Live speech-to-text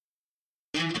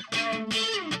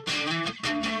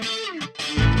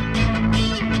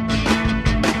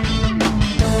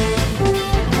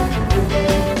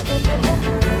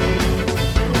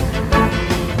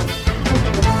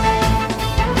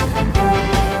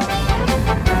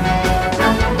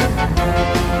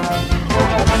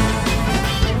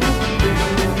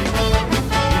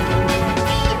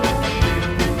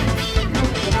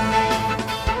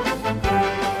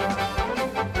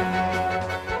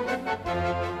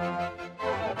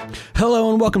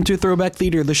Hello and welcome to Throwback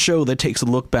Theater, the show that takes a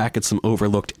look back at some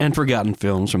overlooked and forgotten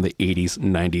films from the 80s,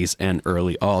 90s, and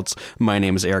early aughts. My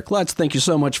name is Eric Lutz. Thank you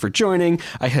so much for joining.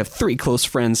 I have three close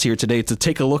friends here today to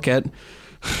take a look at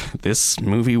this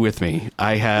movie with me.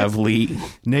 I have Lee.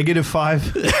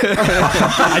 -5.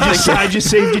 I just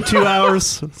saved you 2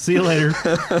 hours. See you later.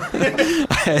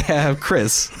 I have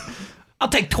Chris. I'll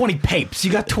take 20 papes.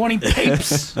 You got 20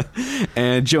 papes.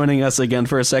 And joining us again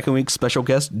for a second week, special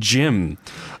guest, Jim.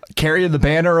 Carrying the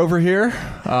banner over here,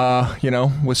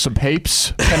 with some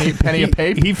papes, penny a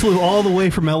pape. He flew all the way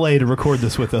from LA to record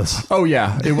this with us. Oh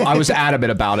yeah, I was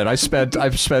adamant about it. I've spent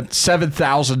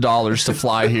 $7,000 to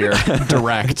fly here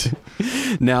direct.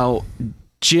 Now,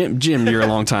 Jim, you're a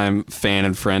longtime fan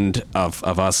and friend of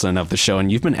us and of the show,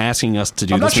 and you've been asking us to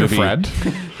do this movie. I'm not your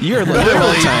friend. You're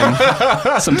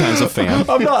literally sometimes a fan.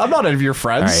 I'm not any of your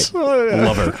friends. All right.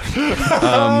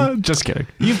 Lover. Just kidding.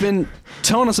 You've been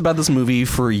telling us about this movie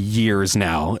for years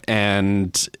now,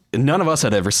 and none of us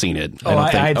had ever seen it. I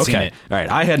had seen it. All right,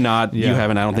 I had not. Yeah. You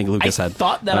haven't. I don't think Lucas I had.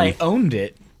 thought that I owned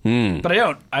it, but I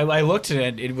don't. I looked at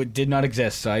it. It did not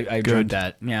exist, so I drew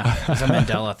that. Yeah, it's a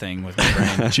Mandela thing with my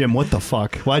brain. Jim, what the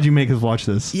fuck? Why'd you make us watch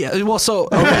this? Yeah, well, so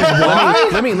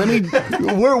okay, let me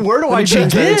Where do I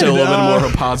change that into a begin? little bit more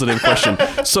of a positive question.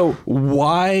 So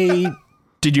why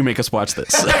did you make us watch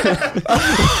this?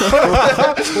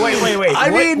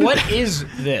 Wait. What is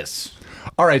this?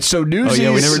 All right, so Newsies. Oh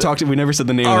yeah, we never said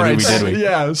the name All of the right, movie, did we?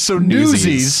 Yeah, so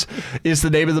Newsies is the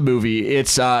name of the movie.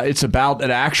 It's about an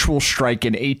actual strike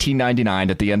in 1899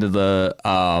 at the end of the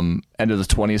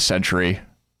 20th century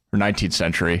or 19th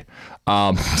century.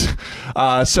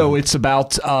 So it's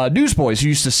about newsboys who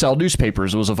used to sell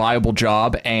newspapers. It was a viable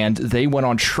job, and they went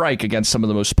on strike against some of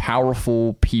the most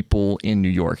powerful people in New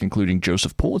York, including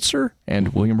Joseph Pulitzer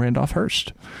and William Randolph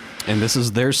Hearst. And this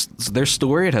is their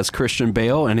story. It has Christian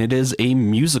Bale, and it is a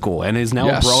musical, and it is now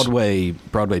Yes. a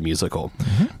Broadway musical.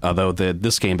 Although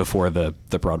this came before the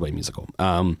Broadway musical.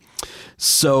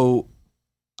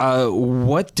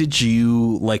 What did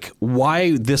you like?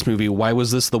 Why this movie? Why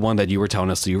was this the one that you were telling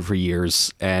us to do for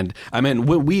years? And I mean,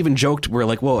 we even joked, we're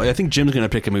like, well, I think Jim's going to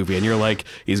pick a movie, and you're like,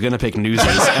 he's going to pick Newsies,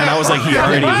 and I was like, he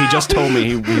just told me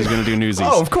he was going to do Newsies.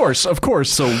 Oh, of course.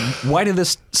 So why did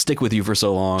this stick with you for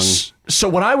so long? So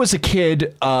when I was a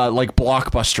kid, like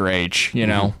Blockbuster age,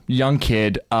 young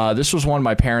kid, this was one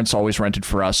my parents always rented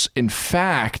for us. In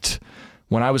fact,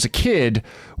 when I was a kid,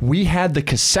 we had the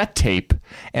cassette tape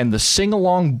and the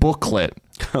sing-along booklet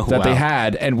that they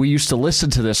had, and we used to listen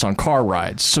to this on car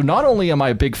rides. So not only am I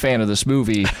a big fan of this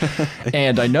movie,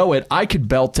 and I know it, I could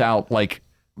belt out like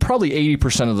probably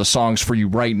 80% of the songs for you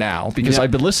right now because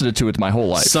I've been listening to it my whole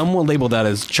life. Some will label that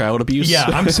as child abuse. Yeah,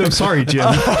 I'm so sorry, Jim.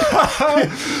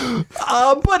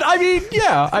 But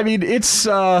I mean, it's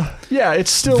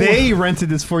still. They rented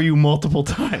this for you multiple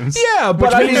times. Yeah,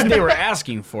 but Which means they were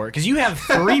asking for it because you have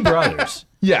three brothers.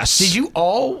 Yes. Did you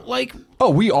all like?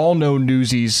 Oh, we all know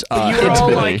Newsies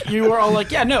intimately. You were all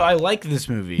like, yeah, no, I like this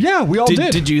movie. Yeah, we all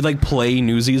did. Did you like play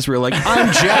Newsies? We're like,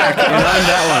 I'm Jack and I'm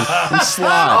that one. I'm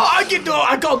Sly.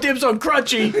 I call dibs on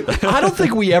Crunchy. I don't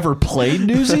think we ever played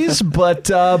Newsies, but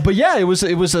yeah, it was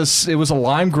a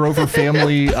Lime Grover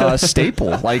family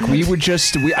staple. Like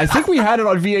I think we had it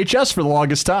on VHS for the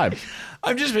longest time.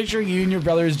 I'm just picturing you and your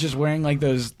brothers just wearing like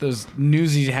those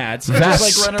Newsies hats. Vests.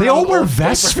 Just, like, running they around all with wear old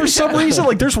vests paper. for some reason.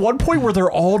 Like there's one point where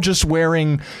they're all just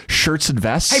wearing shirts and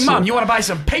vests. Hey, Mom, you want to buy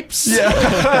some papes?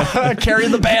 Yeah, carrying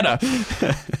the banner.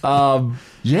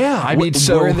 Yeah, I mean,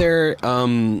 so were there?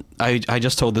 I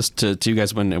just told this to you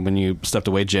guys when you stepped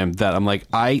away, Jim. That I'm like,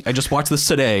 I just watched this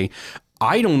today.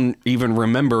 I don't even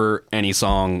remember any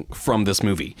song from this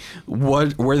movie.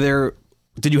 What were there?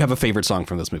 Did you have a favorite song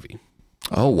from this movie?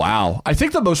 Oh, wow. I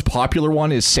think the most popular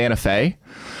one is Santa Fe.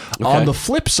 Okay. On the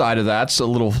flip side of that, so a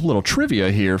little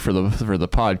trivia here for the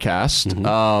podcast.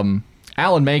 Mm-hmm.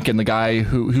 Alan Menken, the guy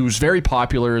who's very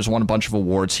popular, has won a bunch of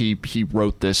awards. He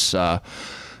wrote this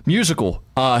musical.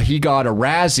 He got a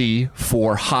Razzie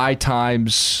for High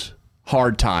Times,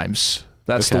 Hard Times.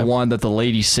 That's the one that the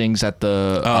lady sings at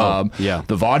the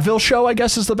vaudeville show, I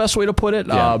guess is the best way to put it.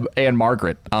 Yeah. Anne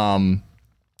Margaret.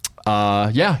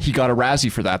 He got a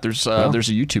Razzie for that. There's a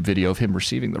YouTube video of him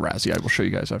receiving the Razzie. I will show you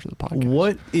guys after the podcast.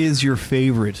 What is your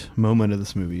favorite moment of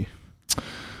this movie?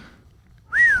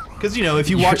 Because, if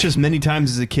you watch this many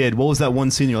times as a kid, what was that one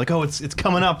scene? You're like, oh, it's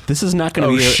coming up. This is not going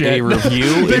to be a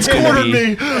review. They cornered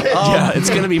me.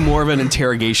 It's going to be more of an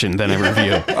interrogation than a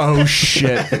review. Oh,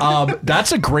 shit.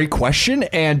 That's a great question,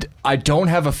 and I don't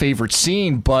have a favorite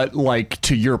scene, but, like,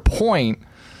 to your point,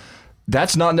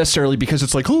 that's not necessarily because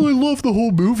it's like, oh, I love the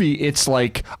whole movie. It's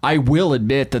like, I will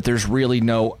admit that there's really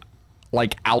no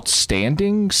like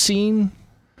outstanding scene.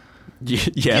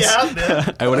 Yes,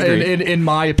 I would agree. In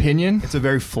my opinion. It's a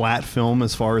very flat film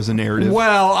as far as a narrative.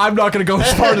 Well, I'm not going to go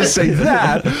as far to say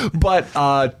that, but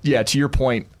yeah, to your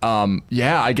point,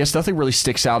 I guess nothing really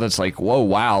sticks out that's like, whoa,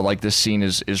 wow, like this scene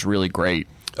is really great.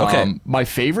 Okay. My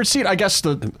favorite scene, I guess,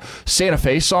 the Santa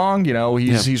Fe song. You know,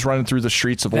 he's running through the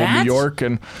streets of old New York,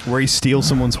 and where he steals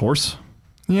someone's horse.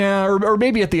 Yeah, or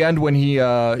maybe at the end when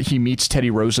he meets Teddy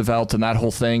Roosevelt and that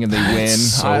whole thing, and they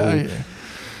win.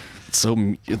 So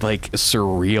like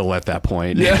surreal at that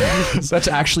point. Yeah, that's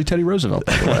actually Teddy Roosevelt,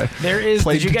 by the way.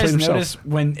 Did you guys notice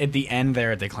when at the end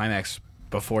there at the climax,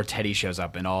 before Teddy shows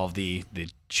up and all of the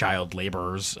child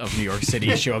laborers of New York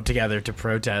City show up together to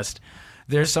protest,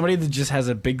 there's somebody that just has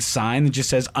a big sign that just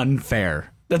says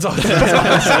unfair. That's all it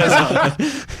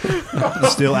says.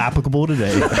 Still applicable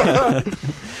today.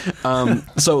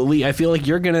 So Lee, I feel like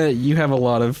you have a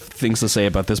lot of things to say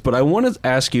about this, but I want to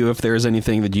ask you if there's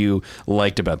anything that you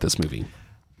liked about this movie.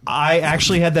 I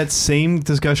actually had that same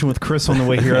discussion with Chris on the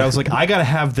way here. I was like, I gotta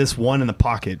have this one in the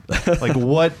pocket. Like,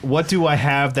 what do I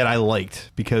have that I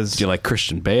liked? Because did you like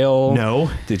Christian Bale?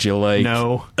 No. Did you like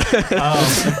No.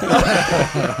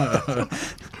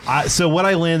 So what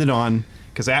I landed on,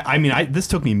 because this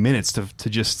took me minutes to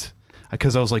just,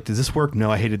 because I was like, does this work?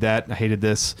 No, I hated that. I hated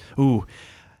this. Ooh.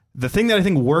 The thing that I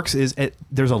think works is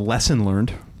there's a lesson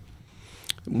learned.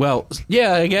 Well,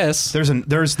 yeah, I guess there's an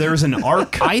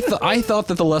arc. I thought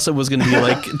that the lesson was going to be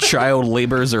like child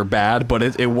labors are bad, but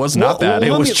it was not that.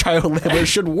 It was child labor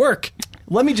should work.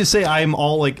 Let me just say, I'm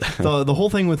all like the whole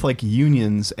thing with like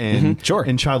unions and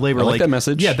and child labor. I like that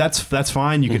message. Yeah, that's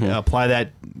fine. You can apply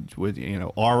that with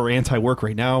our anti-work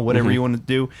right now, whatever you want to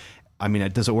do. I mean,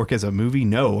 does it work as a movie?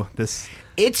 No.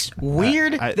 It's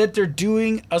weird that they're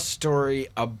doing a story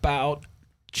about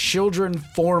children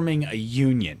forming a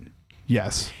union.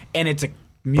 Yes. And it's a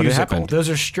musical. But it happened. Those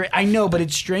are I know, but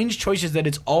it's strange choices that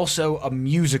it's also a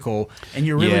musical, and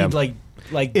you're really like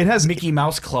it has Mickey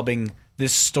Mouse clubbing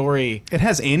this story. It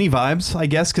has Annie vibes, I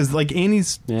guess, because like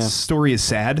Annie's story is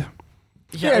sad.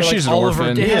 Yeah, she's an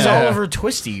orphan. It has Oliver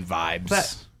Twisty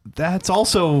vibes. That's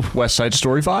also West Side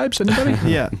Story vibes. Anybody?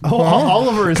 Yeah.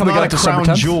 Oliver is Coming not out a crown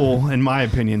December 10th? jewel, in my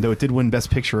opinion, though it did win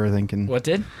Best Picture, I think. And What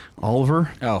did?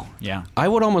 Oliver. Oh, yeah. I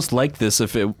would almost like this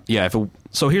if it.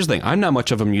 So here's the thing. I'm not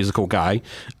much of a musical guy.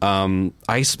 I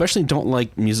especially don't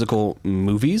like musical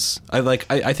movies.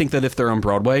 I think that if they're on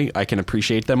Broadway, I can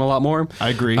appreciate them a lot more. I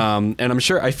agree. And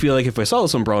I feel like if I saw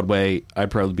this on Broadway, I'd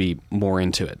probably be more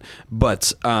into it.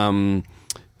 But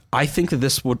I think that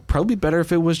this would probably be better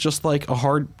if it was just like a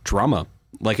hard drama.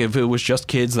 Like if it was just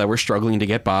kids that were struggling to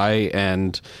get by,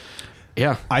 and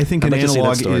I think an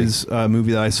analog is a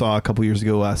movie that I saw a couple years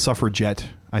ago, Suffragette.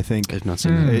 I think I've not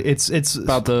seen that. It's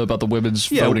about the women's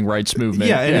voting rights movement.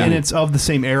 Yeah, and it's of the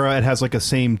same era. It has like a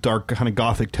same dark kind of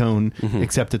gothic tone,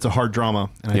 except it's a hard drama,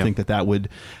 and I think that would.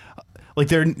 Like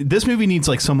this movie needs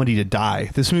like somebody to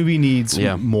die. This movie needs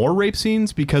more rape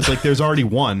scenes because like there's already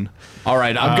one. All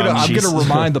right, I'm gonna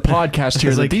remind the podcast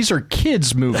here that these are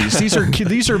kids' movies. These are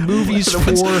movies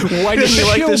for. Why didn't you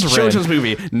like this children's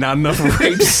movie? Not enough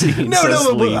rape scenes.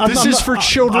 No. This is for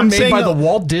children made by the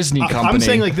Walt Disney Company. I'm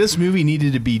saying like this movie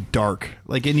needed to be dark.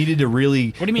 Like it needed to really.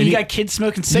 What do you mean? You got kids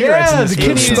smoking cigarettes? Yeah, in this the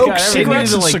kids movie. smoke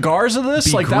cigarettes and cigars in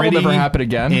this. Like that will never happen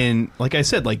again. And like I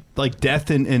said, like death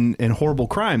and horrible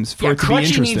crimes for it to be Crutchy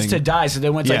interesting. needs to die, so they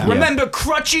went like, remember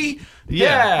Crutchy?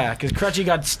 Yeah, because Crutchy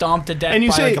got stomped to death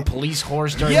by like a police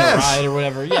horse during the ride or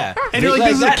whatever. Yeah, and you're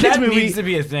like, this is a kids movie. Needs to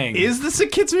be a thing. Is this a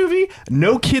kids movie?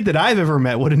 No kid that I've ever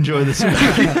met would enjoy this movie.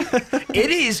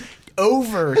 It is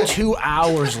over 2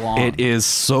 hours long. It is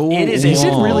so long. Is it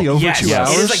really over 2 hours?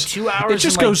 It is like 2 hours. It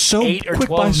just goes so quick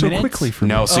by so quickly for me.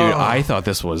 No, dude, I thought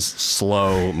this was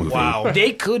slow movie. Wow.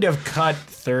 They could have cut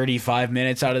 35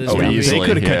 minutes out of this movie. They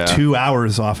could have cut 2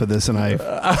 hours off of this, and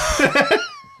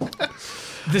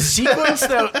The sequence,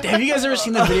 though, have you guys ever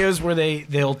seen the videos where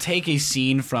they'll take a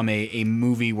scene from a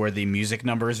movie where the music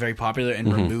number is very popular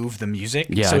and remove the music?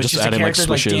 Yeah, so it's just a character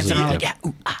like dancing around like,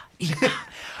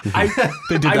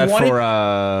 They did that for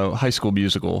High School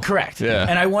Musical. Correct. Yeah.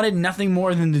 And I wanted nothing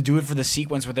more than to do it for the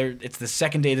sequence where it's the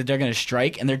second day that they're going to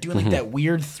strike, and they're doing like that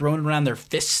weird throwing around their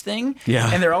fists thing.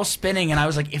 Yeah. And they're all spinning, and I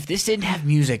was like, if this didn't have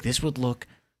music, this would look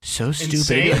so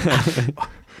stupid.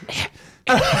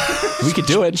 We could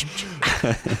do it.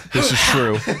 This is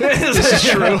true. This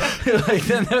is true. Like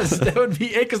then that would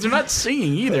be it, because they're not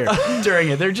singing either during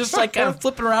it. They're just like kind of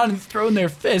flipping around and throwing their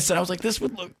fists, and I was like, this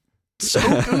would look so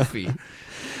goofy.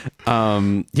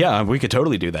 Yeah, we could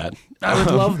totally do that. I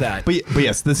would love that. but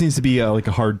yes, this needs to be like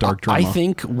a hard dark drama. I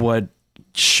think what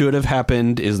should have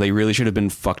happened is they really should have been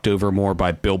fucked over more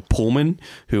by Bill Pullman,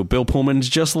 who Bill Pullman's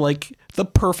just like the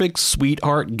perfect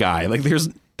sweetheart guy. Like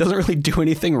doesn't really do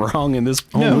anything wrong in this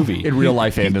whole movie. In real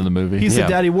life and in the movie. He's the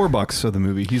Daddy Warbucks of the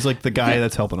movie. He's like the guy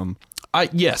that's helping him.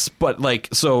 Yes, but like,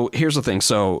 so here's the thing.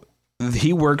 So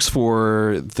he works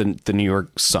for the New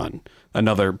York Sun,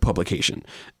 another publication,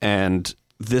 and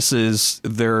this is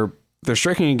they're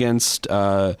striking against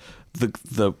the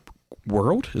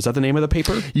World. Is that the name of the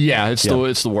paper? Yeah, it's the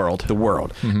World. The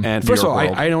World. Mm-hmm. And first of all,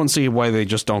 I don't see why they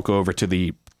just don't go over to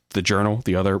the Journal,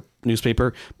 the other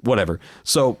newspaper, whatever.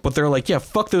 So, but they're like, yeah,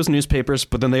 fuck those newspapers.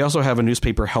 But then they also have a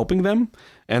newspaper helping them,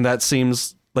 and that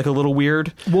seems like a little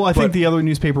weird. Well, I think the other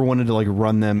newspaper wanted to like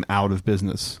run them out of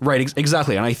business. Right,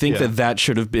 exactly. And I think that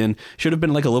should have been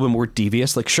like a little bit more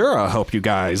devious. Like, sure, I'll help you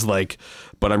guys. Like,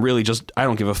 but I'm really just, I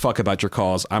don't give a fuck about your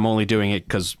cause. I'm only doing it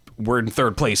because we're in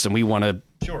third place and we want to.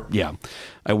 Sure. Yeah,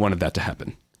 I wanted that to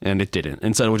happen, and it didn't.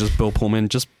 Instead, it was just Bill Pullman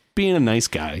just being a nice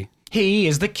guy. He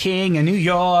is the king of New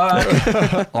York.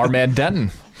 Our man Denton.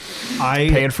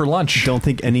 Paying for lunch. Don't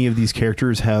think any of these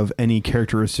characters have any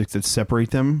characteristics that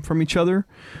separate them from each other.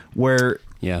 Where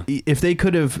if they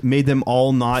could have made them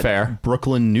all not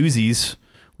Brooklyn newsies.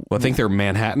 Well, I think they're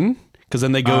Manhattan. Because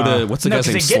then they go to, what's the guy's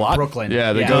name? Slot? Brooklyn.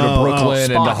 Yeah, they go to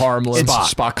Brooklyn and to Harlem.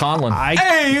 Spot Conlon.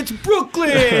 Hey, it's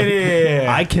Brooklyn!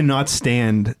 I cannot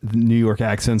stand the New York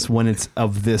accents when it's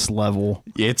of this level.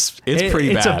 It's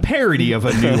pretty bad. It's a parody of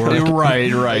a New York.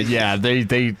 Right. Yeah,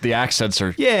 the accents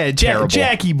are terrible.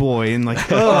 Jackie Boy and like,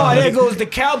 oh, there goes the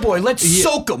cowboy. Let's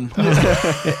soak him.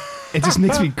 It just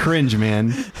makes me cringe,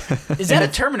 man. Is that a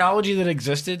terminology that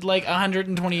existed like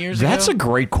 120 years ago? That's a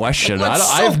great question. Like,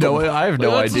 I have no idea.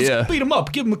 Let's beat him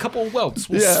up. Give him a couple of welts.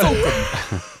 We'll soak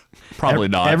him. Probably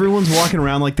not. Everyone's walking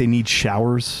around like they need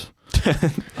showers.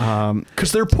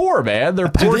 Because they're poor, man. They're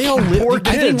poor, poor kids.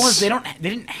 The thing was, they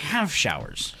didn't have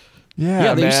showers.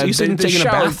 Yeah, they used to take a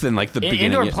bath in like the beginning.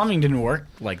 Indoor plumbing didn't work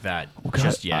like that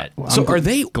just yet. So are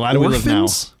they glad we live now?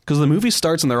 Because the movie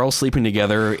starts and they're all sleeping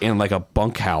together in like a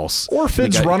bunkhouse.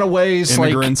 Orphans, runaways,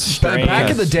 immigrants. Like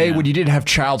back in the day when you didn't have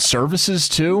child services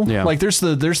too. Yeah. Like there's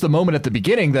the moment at the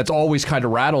beginning that's always kind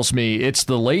of rattles me. It's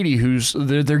the lady who's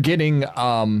they're getting.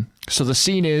 So the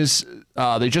scene is.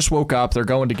 They just woke up. They're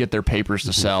going to get their papers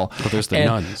to sell. But there's the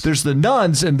nuns. There's the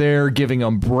nuns, and they're giving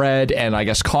them bread and I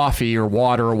guess coffee or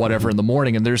water or whatever in the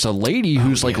morning. And there's a lady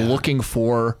who's like looking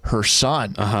for her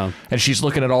son, and she's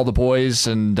looking at all the boys,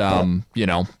 and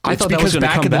I thought that was going to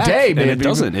come back, and it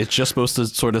doesn't. It's just supposed to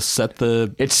sort of set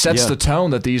the. It sets the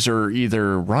tone that these are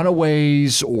either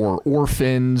runaways or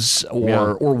orphans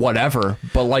or whatever.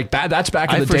 But like that's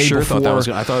back in the day before.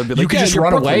 I thought it'd be like you could just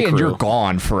run away and you're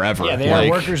gone forever. Yeah, they are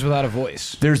workers without a voice.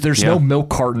 There's no milk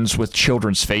cartons with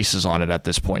children's faces on it at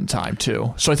this point in time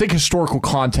too. So I think historical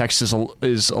context is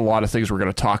a lot of things we're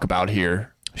going to talk about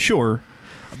here. Sure,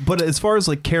 but as far as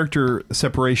like character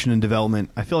separation and development,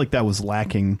 I feel like that was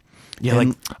lacking. Yeah,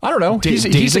 like I don't know.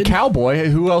 He's a cowboy.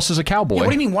 Who else is a cowboy? Yeah, what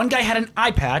do you mean? One guy had an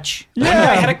eye patch. Yeah. One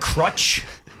guy had a crutch.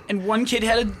 And one kid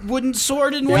had a wooden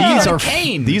sword and one had a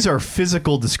cane. These are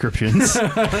physical descriptions.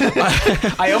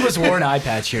 I almost wore an eye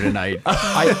patch here tonight.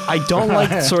 I don't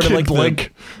like sort of like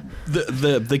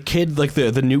the kid, like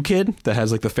the new kid that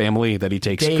has like the family that he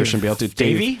takes Christian Bale to.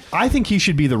 Davey? I think he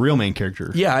should be the real main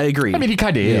character. Yeah, I agree. I mean, he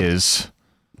kind of is.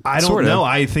 I don't know.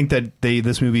 I think that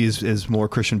this movie is more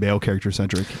Christian Bale character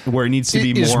centric, where it needs to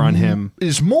be more on him.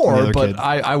 Is more, but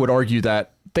I would argue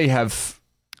that they have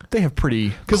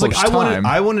pretty close like time.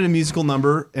 I wanted a musical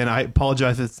number, and I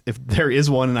apologize if there is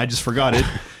one and I just forgot it.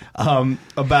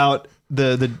 About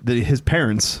his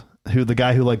parents, who the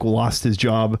guy who like lost his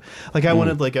job. Like I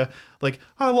wanted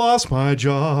I lost my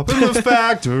job in the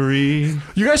factory.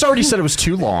 You guys already said it was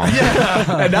too long,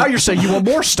 and now you're saying you want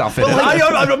more stuff in it.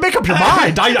 I make up your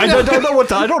mind. I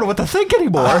don't know what to think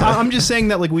anymore. I'm just saying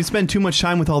that like we spend too much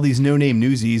time with all these no-name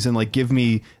newsies, and like give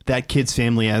me that kid's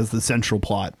family as the central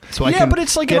plot. So but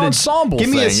it's like an ensemble give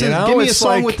me thing. Give me a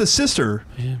song with the sister.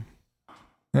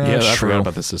 Yeah, I forgot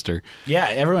about the sister. Yeah,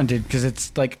 everyone did, because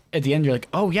it's like at the end you're like,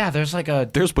 oh yeah, there's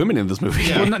women in this movie.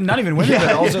 Well, not even women,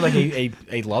 but also like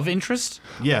a love interest.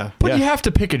 Yeah, but you have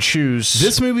to pick and choose.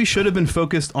 This movie should have been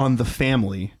focused on the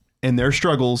family and their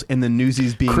struggles, and the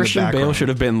newsies being Christian the background. Bale should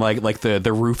have been like the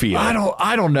roofie.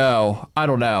 I don't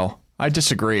know. I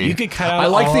disagree. You could cut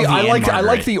out. I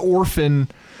like the orphan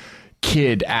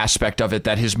kid aspect of it,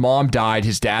 that his mom died,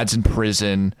 his dad's in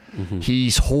prison,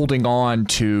 he's holding on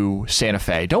to Santa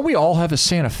Fe. Don't we all have a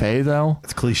Santa Fe, though?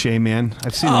 It's cliche, man.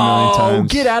 I've seen it a million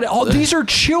times. Get at it. Oh, these are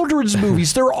children's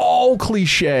movies. They're all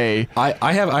cliche.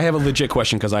 I have a legit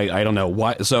question because I don't know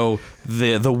why. So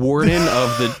the warden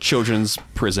of the children's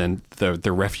prison,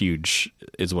 the refuge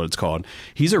is what it's called.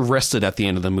 He's arrested at the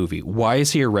end of the movie. Why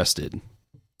is he arrested?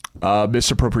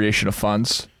 Misappropriation of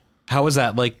funds. How is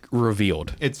that like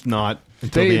revealed? It's not. The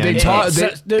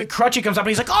Crutchy comes up and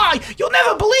he's like, "Oh, you'll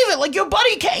never believe it! Like your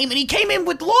buddy came and he came in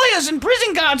with lawyers and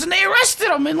prison guards and they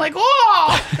arrested him and like,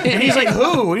 oh!" And he's like,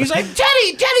 "Who?" And he's like,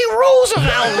 "Teddy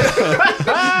Roosevelt."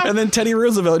 And then Teddy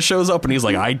Roosevelt shows up and he's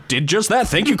like, "I did just that.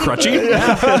 Thank you, Crutchy."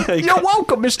 You're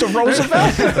welcome, Mr.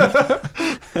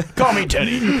 Roosevelt. Call me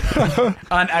Teddy.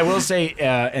 And I will say,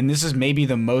 and this is maybe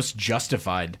the most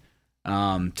justified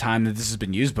time that this has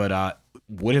been used, but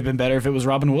would have been better if it was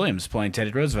Robin Williams playing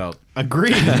Teddy Roosevelt.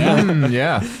 Agreed.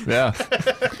 Yeah.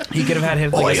 He could have had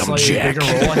him like a slightly bigger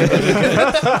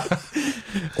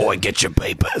role. Oi, get your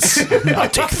papers. I'll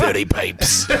take 30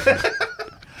 papes.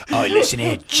 Oh, listen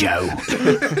here, Joe.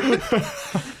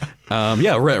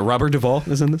 Robert Duvall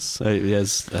is in this. He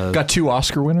has, Got 2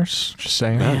 Oscar winners, just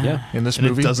saying. In this And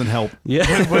movie. it doesn't help.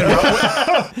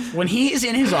 yeah. When he is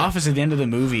in his office at the end of the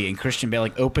movie and Christian Bale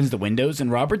like opens the windows and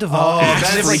Robert Duvall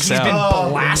acts as like he's been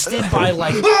blasted by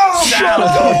like Shut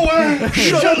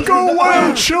up, go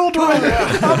away, children.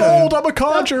 I'm old, I'm a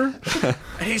codger.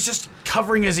 and he's just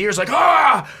covering his ears like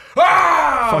ah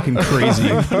Fucking crazy.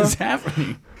 what's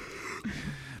happening.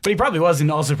 But he probably was,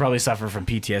 and also probably suffered from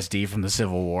PTSD from the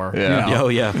Civil War. Yeah. You know? Oh,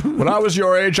 yeah. When I was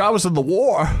your age, I was in the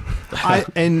war. I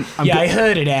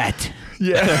heard it at.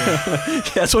 Yeah.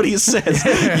 That's what he says.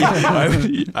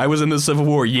 I was in the Civil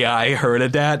War. Yeah, I heard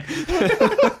of that.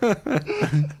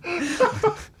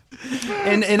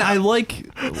 And I like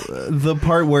the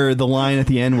part where the line at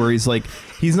the end where he's like,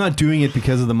 he's not doing it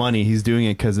because of the money. He's doing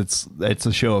it because it's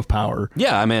a show of power.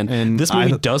 Yeah, I mean, And this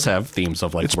movie does have themes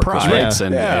of like It's workers' pride. rights,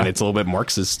 and it's a little bit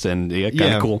Marxist and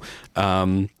kind of cool.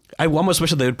 I almost wish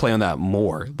that they would play on that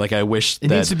more. Like, I wish It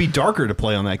that needs to be darker to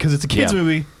play on that because it's a kids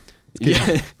movie.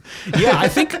 Yeah, I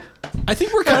think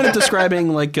we're kind of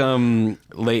describing like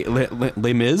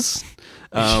Les Mis.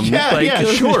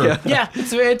 Sure. Yeah,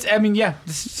 it's. I mean, yeah,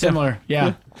 it's similar.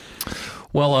 Yeah.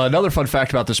 Well, another fun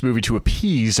fact about this movie to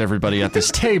appease everybody at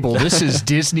this table, this is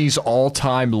Disney's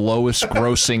all-time lowest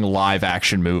grossing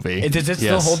live-action movie. Does it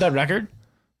still hold that record?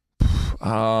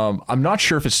 I'm not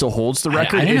sure if it still holds the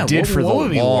record. I don't know. It did for the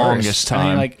longest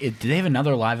time. I mean, do they have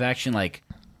another live action like?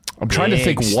 I'm trying to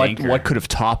think stinker? what could have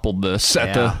toppled this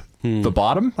at the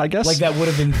bottom, I guess. Like that would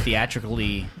have been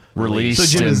theatrically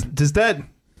released. So Jim, does that,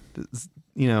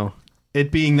 you know,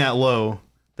 it being that low,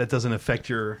 that doesn't affect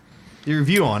your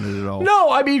view on it at all?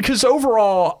 No, I mean, because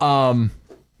overall,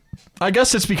 I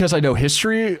guess it's because I know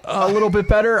history a little bit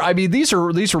better. I mean, these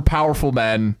are powerful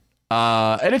men.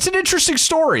 And it's an interesting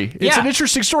story. It's an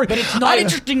interesting story. But it's not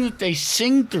interesting that they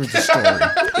sing through the story.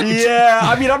 Yeah,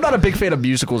 I mean, I'm not a big fan of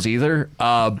musicals either.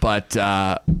 But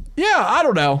I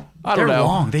don't know. They're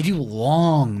long. They do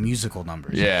long musical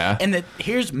numbers. Yeah. And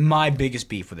here's my biggest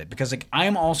beef with it, because like I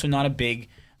am also not a big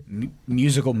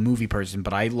musical movie person,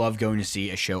 but I love going to see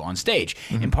a show on stage.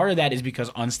 Mm-hmm. And part of that is because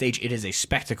on stage it is a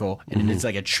spectacle and it is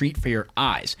like a treat for your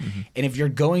eyes. Mm-hmm. And if you're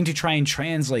going to try and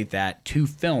translate that to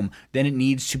film, then it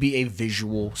needs to be a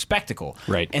visual spectacle.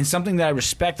 Right. And something that I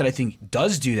respect that I think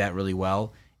does do that really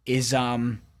well is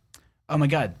oh my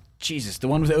god, Jesus, the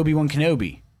one with Obi-Wan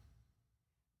Kenobi.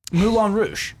 Moulin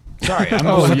Rouge. Sorry, I'm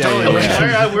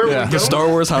the Star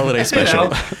Wars Holiday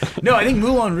Special. No, I think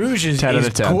Moulin Rouge is 10 out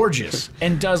of 10. gorgeous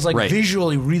and does like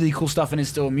visually really cool stuff, and it's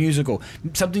still a musical.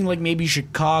 Something like maybe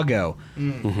Chicago.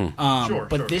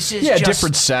 But this is just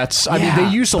different sets. I mean, they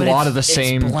use a lot of the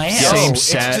same set.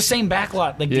 It's the same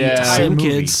backlot, like the entire Same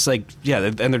movie. kids,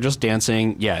 and they're just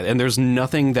dancing. Yeah, and there's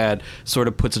nothing that sort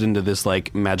of puts it into this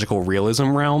like magical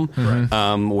realism realm,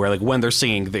 where like when they're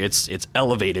singing, it's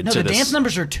elevated to the this. dance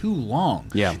numbers are too long.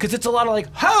 Yeah. Because it's a lot of like,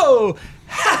 ho,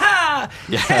 ha,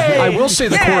 hey, I will say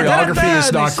the choreography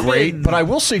is not they great, spin. but I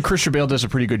will say Christian Bale does a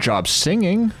pretty good job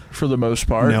singing for the most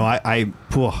part. No,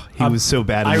 he was so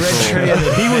bad in I this read role. trivia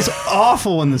that He was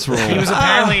awful in this role. he was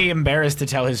apparently embarrassed to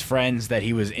tell his friends that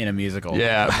he was in a musical.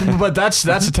 Yeah, but that's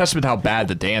a testament to how bad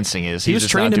the dancing is. He was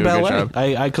just trained not in doing a good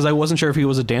ballet. job. Because I wasn't sure if he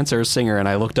was a dancer or singer, and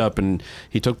I looked up and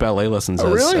he took ballet lessons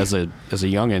as a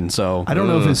youngin. So I don't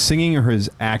know if his singing or his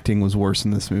acting was worse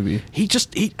in this movie. I feel It's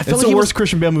like the he worst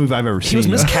Christian Bale movie I've ever seen. He was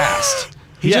miscast.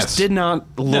 He just did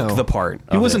not look the part.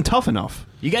 He wasn't tough enough.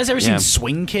 You guys ever seen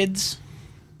Swing Kids?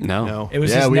 No. It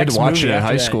was Yeah, his we had next to watch movie it in after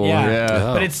high that. school, Yeah.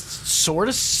 yeah. But it's sort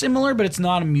of similar, but it's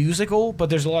not a musical. But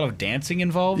there's a lot of dancing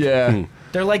involved. Yeah.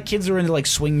 They're like kids who are into like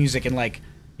swing music in like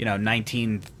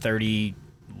 1930.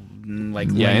 Like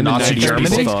Yeah, late in the Nazi 1930s. Germany?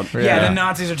 people thought- Yeah, the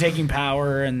Nazis are taking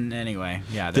power, and anyway,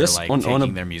 they're This like on taking a-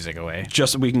 their music away.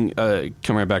 Just we can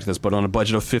come right back to this, but on a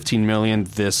budget of $15 million,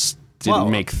 this didn't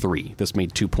make 3. This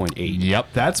made 2.8. Yep.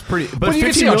 That's pretty. But you can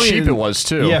 50 see how million cheap it was,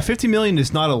 too. Yeah, $50 million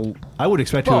is not a. I would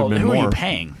expect it to Well, have been who more. are you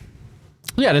paying?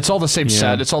 Yeah, and it's all the same Yeah.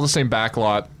 set. It's all the same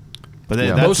backlot. But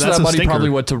Most of that a money stinker. probably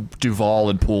went to Duvall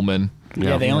and Pullman.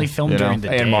 Yeah, they only filmed You know, during the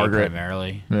and day Margaret.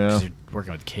 primarily. Yeah. 'Cause they're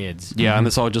working with kids. Yeah, and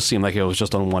this all just seemed like it was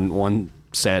just on one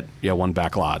set, one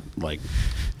back lot. Like,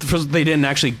 they didn't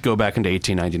actually go back into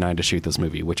 1899 to shoot this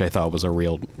movie, which I thought was a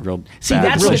real See, bad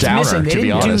that's real what's downer, missing. They to be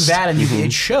didn't do honest. that, and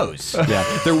it shows. Yeah,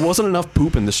 there wasn't enough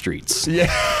poop in the streets.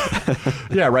 Yeah.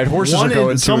 Yeah, right. Horses One are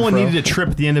going is, someone to and fro. needed a trip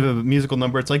at the end of a musical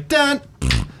number. It's like dun.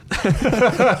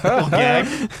 Little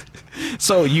gag.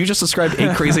 So you just described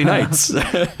 8 Crazy Nights.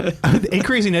 8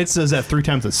 Crazy Nights does that 3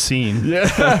 times a scene.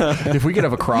 Yeah. If we could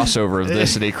have a crossover of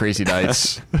this and 8 Crazy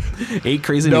Nights. 8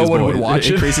 Crazy No Newsboys. one would watch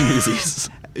 8 it. Crazy Newsies.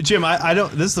 Jim, I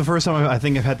don't. This is the first time I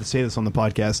think I've had to say this on the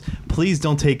podcast. Please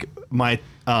don't take my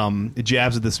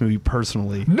jabs at this movie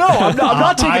personally. No, I'm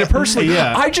not taking I- it personally.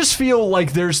 yeah. I just feel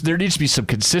like there needs to be some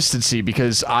consistency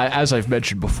because as I've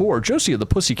mentioned before, Josie and the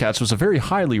Pussycats was a very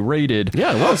highly rated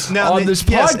Yeah, it was. Now, on this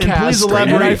yes, and podcast. please And I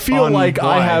elaborate feel on like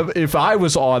why. if I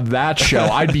was on that show,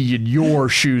 I'd be in your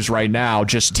shoes right now,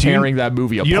 just tearing that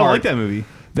movie apart. You don't like that movie?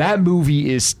 That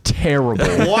movie is terrible.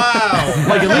 Wow.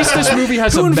 Like, at least this movie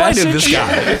has Who a invited message. this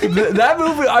guy? That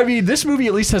movie, I mean, this movie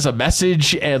at least has a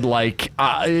message and like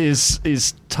is Do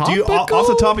topical. you, off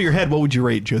the top of your head, what would you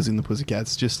rate Josie and the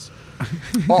Pussycats? Just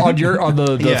on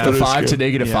the Yeah, the that is 5 to good.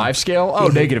 negative Yeah. 5 scale? Oh,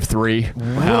 -3.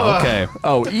 Wow, okay.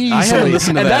 Oh, easily. I haven't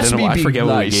listened to and that that's in a me while. I being forget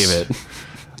what we nice. gave it.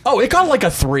 Oh, it got like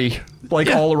a 3, like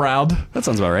all around. That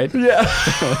sounds about right.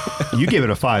 you gave it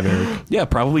a 5, Eric. Yeah,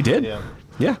 probably did.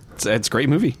 Yeah, it's a great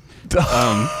movie.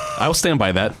 I will stand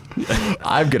by that.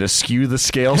 I'm gonna skew the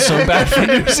scale so bad for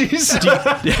Newsies.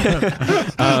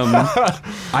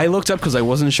 I looked up because I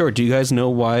wasn't sure. Do you guys know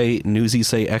why Newsies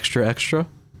say extra extra?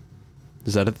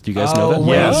 Is that it? Do you guys know that?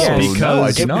 wait, Yes, yes. because No,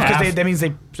 I do not. Because that means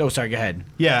they. Oh, sorry. Go ahead.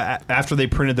 Yeah, after they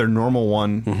printed their normal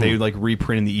one, they would like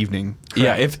reprint in the evening.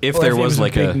 Yeah, if Or there if it was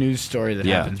like a big a news story that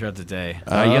Yeah. happened throughout the day.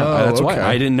 that's why okay.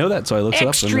 I didn't know that, so I looked it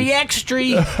up. and then- extra.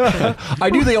 I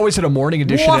knew they always had a morning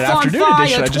edition and Wharf on afternoon fire,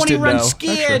 edition. I just 20 didn't run know.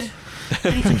 scared. How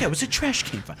do you think that was a trash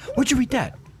can fire? Where'd you read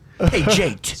that? Hey,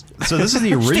 Jake. So this is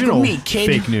the with original me, kid.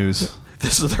 fake news.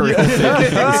 This is the real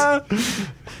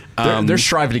thing. They're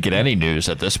striving to get any news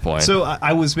at this point. So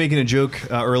I was making a joke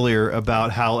earlier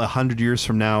about how 100 years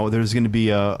from now there's going to be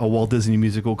a Walt Disney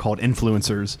musical called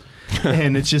Influencers,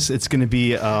 and it's going to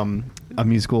be a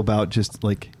musical about just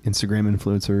like Instagram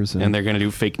influencers, And they're gonna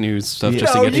do fake news stuff Yeah.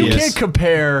 just no, to get you views. can't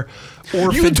compare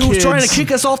orphan You two kids. trying to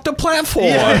kick us off the platform.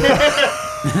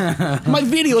 My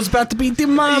video is about to be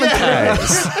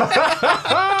demonetized.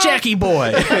 Jackie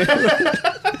boy.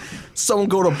 Someone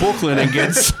go to Brooklyn and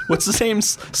gets what's his name?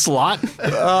 Slot?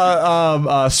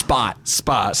 Spot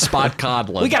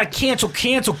Codlin. We got to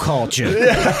cancel culture.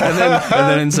 And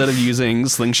then instead of using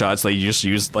slingshots, they just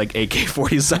use like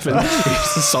AK-47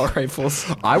 assault rifles.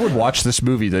 I would watch this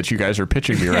movie that you guys are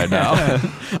pitching me right now.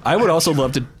 I would also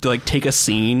love to like take a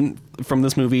scene from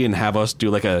this movie and have us do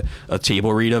like a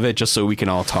table read of it just so we can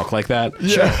all talk like that.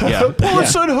 Yeah. Yeah.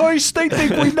 Bullets and hoist, they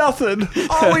think we nothing.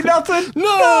 Are we nothing?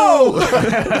 No!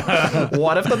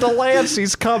 What if the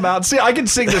Delancey's come out? See, I can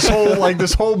sing this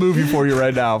whole movie for you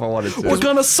right now if I wanted to. We're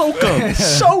gonna soak them.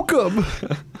 Soak them.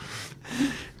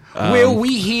 Will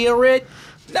we hear it?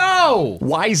 No.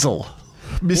 Weasel.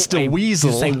 Mr. Wait, Weasel.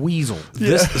 Just say weasel.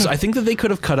 This, I think that they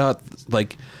could have cut out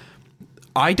like.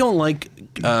 I don't like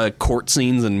court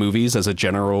scenes in movies as a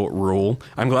general rule.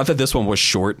 I'm glad that this one was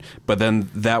short, but then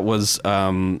that was.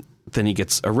 Then he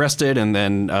gets arrested, and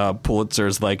then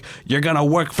Pulitzer's like, "You're gonna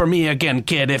work for me again,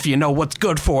 kid, if you know what's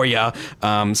good for you."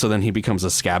 So then he becomes a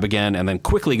scab again, and then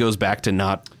quickly goes back to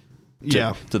not.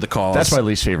 To the cause. That's my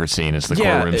least favorite scene. Is the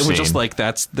Yeah, courtroom it was scene. just like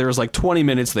there was like 20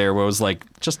 minutes there where it was like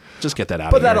just get that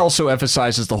out. But of that here. also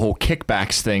emphasizes the whole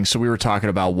kickbacks thing. So we were talking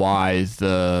about why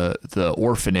the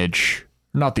orphanage,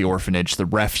 not the orphanage, the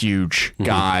refuge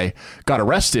guy got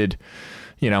arrested.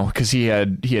 You know, because he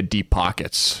had deep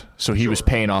pockets, so he was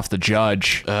paying off the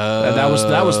judge, and that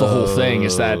was the whole thing.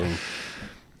 Is that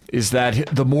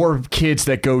the more kids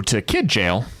that go to kid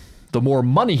jail, the more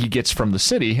money he gets from the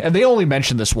city. And they only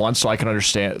mention this once, so I can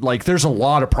understand. Like, there's a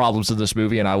lot of problems in this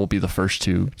movie, and I will be the first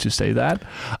to say that.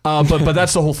 But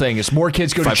that's the whole thing: is more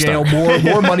kids go to jail,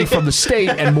 more money from the state,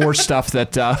 and more stuff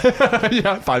that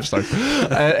 5 stars,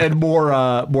 and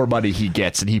more money he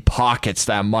gets, and he pockets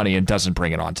that money and doesn't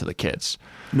bring it on to the kids.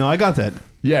 No, I got that.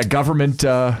 Yeah, government,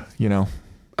 government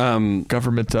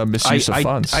misuse of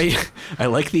funds. I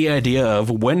like the idea of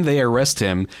when they arrest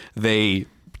him, they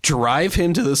drive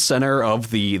him to the center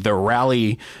of the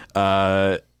rally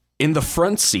in the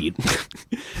front seat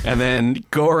and then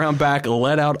go around back,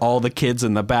 let out all the kids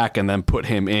in the back, and then put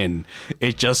him in.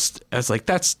 It's like,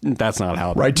 that's not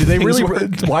how. Right. Do they really?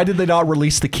 Why did they not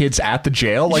release the kids at the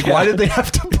jail? Like, why did they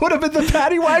have to put them in the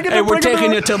paddy wagon? Hey, we're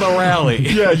taking you to the rally.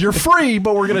 Yeah, you're free,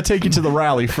 but we're going to take you to the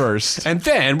rally first. And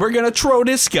then we're going to throw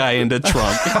this guy into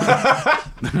Trump.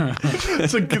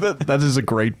 That is a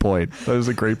great point. That is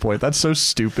a great point. That's so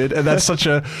stupid. And that's such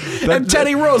a... and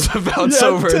Teddy Roosevelt's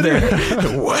over there.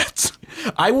 What?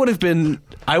 I would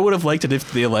have liked it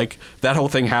if they, like, that whole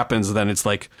thing happens and then it's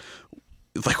like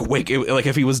wake, like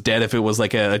if he was dead, if it was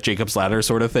like a Jacob's Ladder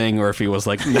sort of thing, or if he was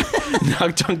like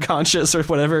knocked unconscious or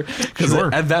whatever. Because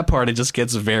at that part it just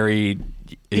gets very...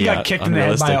 He got kicked in the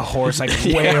head by a horse like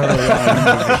way early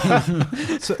on in the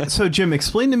movie. So Jim,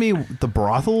 explain to me the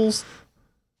brothels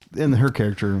and her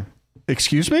character.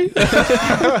 Excuse me?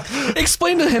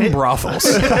 Explain to him brothels.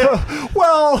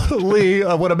 Well, Lee,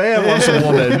 when a man loves a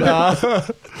woman,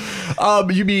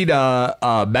 you mean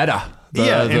Meta?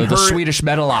 The Swedish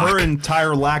Metallock. Her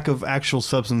entire lack of actual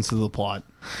substance to the plot.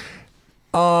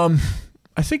 I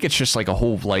think it's just like a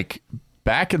whole, like,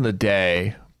 back in the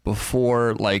day,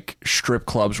 before like strip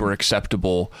clubs were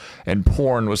acceptable and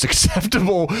porn was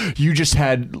acceptable, you just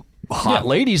had hot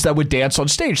ladies that would dance on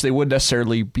stage. They wouldn't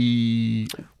necessarily be...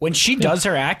 When she does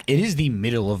her act, it is the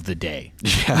middle of the day.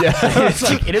 Yeah.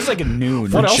 It is like a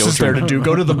noon. What else is there to do?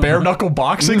 Go to the bare knuckle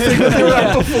boxing thing that they were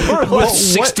at before? What,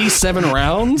 67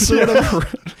 rounds? Or whatever?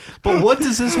 But what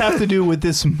does this have to do with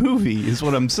this movie is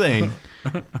what I'm saying.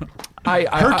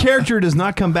 Her character does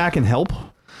not come back and help.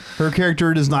 Her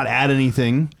character does not add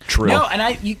anything. True. No, and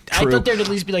I thought there'd at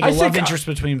least be like a love interest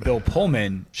between Bill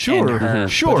Pullman and her.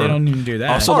 Sure. But they don't even do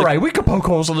that. All right, we could poke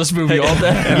holes in this movie all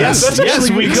day. Yes, that's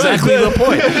actually exactly the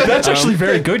point. That's actually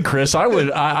very good, Chris.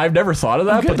 I've never thought of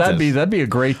that, but that'd be a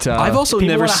great... I've also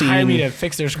never seen... hire me to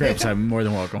fix their scripts. I'm more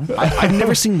than welcome. I've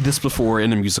never seen this before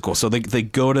in a musical. So they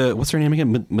go to... What's her name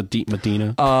again?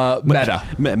 Medina? Meta.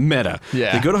 Meta.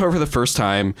 Yeah. They go to her for the first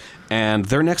time, and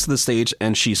they're next to the stage,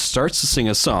 and she starts to sing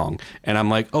a song. And I'm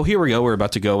like, oh, here we go. We're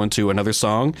about to go into another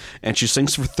song. And she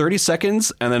sings for 30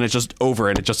 seconds, and then it's just over,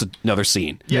 and it's just another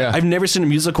scene. Yeah. I've never seen a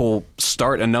musical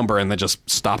start a number and then just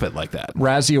stop it like that.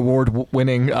 Razzie Award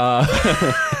winning.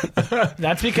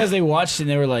 That's because they watched it and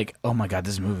they were like, oh my God,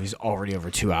 this movie's already over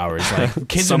 2 hours. Like,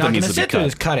 kids are not going to sit through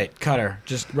this. Cut her.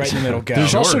 Just right in the middle, go.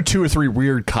 There's also 2 or 3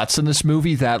 weird cuts in this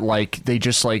movie that, like, they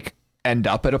just, like, end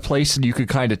up at a place, and you could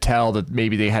kind of tell that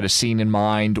maybe they had a scene in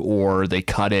mind or they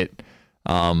cut it.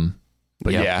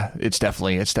 But yeah, it's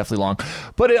definitely long.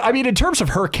 But I mean, in terms of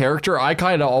her character, I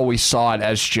kind of always saw it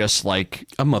as just like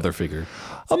a mother figure,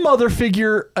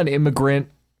 an immigrant,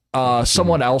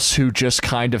 someone else who just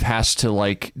kind of has to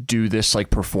like do this like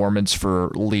performance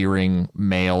for leering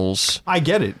males. I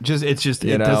get it.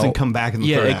 It doesn't come back in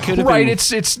the third act. Right.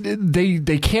 Been...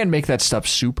 They can make that stuff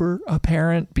super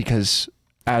apparent because,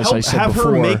 as I said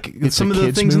before, her make some of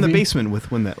the things in the basement with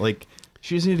when that like.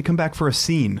 She just needed to come back for a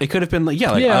scene. It could have been like,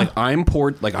 I'm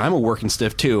poor, like I'm a working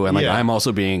stiff too, and like I'm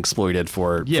also being exploited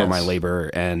for my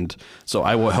labor, and so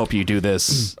I will help you do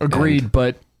this. Agreed,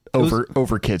 but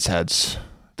over kids' heads.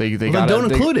 They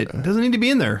don't include it. It doesn't need to be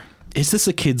in there. Is this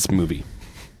a kids movie?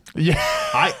 Yeah,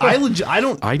 I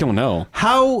don't know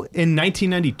how in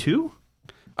 1992.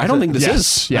 I don't think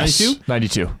this is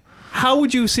 92. How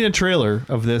would you have seen a trailer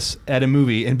of this at a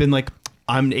movie and been like,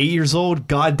 I'm 8 years old.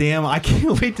 Goddamn, I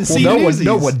can't wait to see Newsies.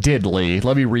 No one did, Lee.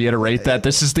 Let me reiterate that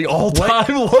this is the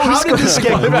all-time lowest. How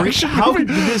did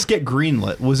this get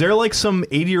greenlit? Was there like some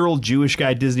 80-year-old Jewish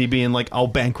guy at Disney being like, "I'll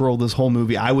bankroll this whole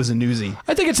movie"? I was a newsie.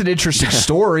 I think it's an interesting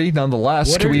story,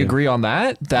 nonetheless. Can we agree on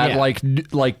that? That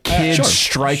like kids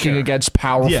striking against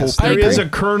powerful. Yes, people. there is a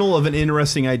kernel of an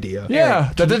interesting idea.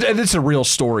 Yeah, and it's a real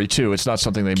story too. It's not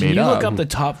something they made up. Can you look up the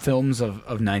top films of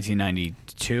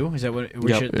 1992? Is that what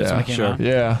we should? Sure.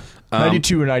 Yeah.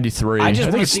 92 or 93. I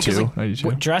think it's 2. Like,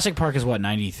 92. Jurassic Park is what,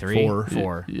 93?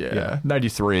 4. Yeah,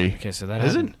 93. Okay, so that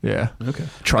isn't. Yeah. Okay.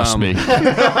 Trust me.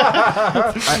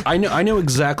 I know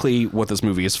exactly what this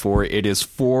movie is for. It is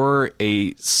for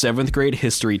a 7th grade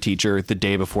history teacher the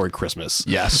day before Christmas.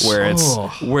 Yes. Where it's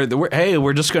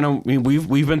we're just gonna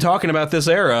we've been talking about this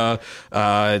era,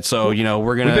 so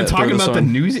we're gonna. We've been talking about the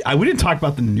Newsies. We didn't talk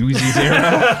about the Newsies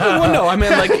era. Well, no, I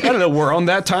mean, like, I don't know. We're on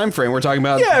that time frame. We're talking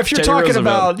about if you're Teddy talking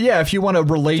Roosevelt. about if you want to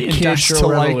relate kids to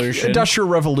like Industrial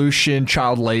Revolution,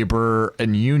 child labor,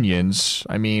 and unions.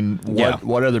 I mean,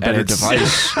 what other better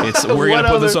device? We're gonna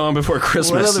put this on before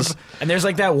Christmas. And there's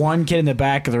like that one kid in the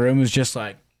back of the room who's just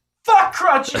like, "Fuck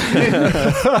Crutchy."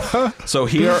 There's So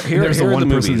the one the person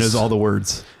movies. who knows all the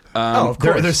words. Of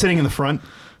course. They're sitting in the front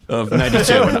of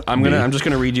 92. I'm just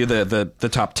gonna read you the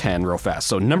top 10 real fast.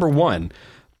 So number 1,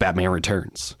 Batman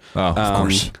Returns. Of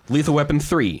course. Lethal Weapon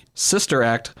 3, Sister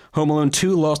Act, Home Alone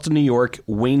 2, Lost in New York,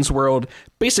 Wayne's World,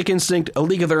 Basic Instinct, A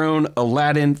League of Their Own,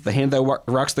 Aladdin, The Hand That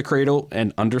Rocks the Cradle,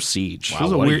 and Under Siege.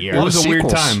 Wow, it was a weird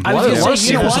time. A lot of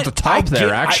sequels at the top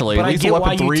there, actually. But Lethal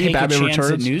Weapon 3, Batman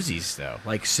Returns. At Newsies, though.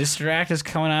 Like, Sister Act is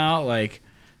coming out. Like,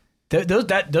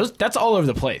 that's all over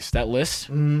the place, that list.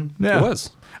 Yeah. It was.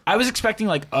 I was expecting,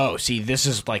 like, this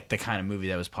is, like, the kind of movie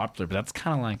that was popular, but that's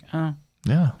kind of like,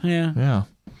 Yeah.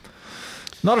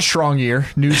 Not a strong year.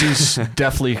 Newsies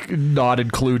definitely not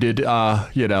included.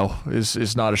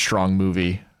 Is not a strong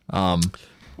movie.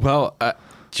 Well,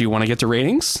 do you want to get to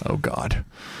ratings? Oh God.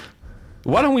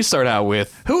 Why don't we start out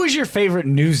with who is your favorite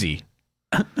Newsie?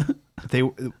 They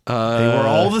were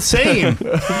all the same. They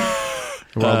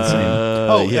were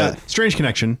all the same. Strange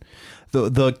Connection.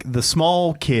 The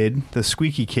small kid, the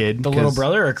squeaky kid, the little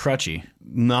brother or Crutchy?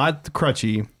 Not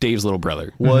Crutchy. Dave's little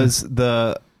brother was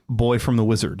the boy from The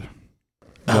Wizard.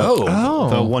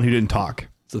 The one who didn't talk.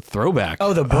 It's a throwback.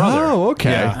 Oh, the brother. Oh,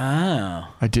 okay. Yeah.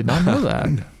 I did not know that.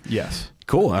 Yes.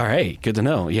 Cool. All right. Good to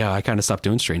know. Yeah, I kind of stopped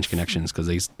doing Strange Connections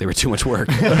because they were too much work.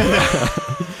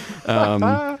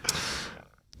 My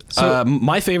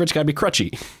favorite's got to be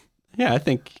Crutchy. Yeah, I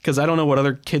think because I don't know what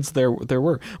other kids there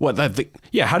were.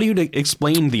 How do you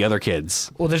explain the other kids?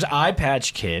 Well, there's Eye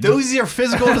Patch Kid. Those are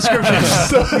physical descriptions.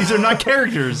 These are not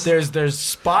characters. There's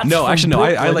Spot. No, actually, no.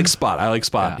 I like Spot.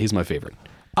 Yeah. He's my favorite.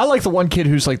 I like the one kid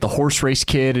who's like the horse race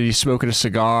kid, and he's smoking a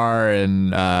cigar, and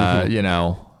he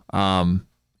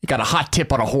got a hot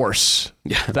tip on a horse.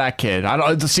 Yeah, that kid. I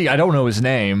don't know his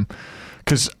name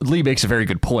because Lee makes a very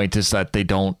good point. Is that they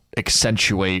don't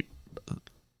accentuate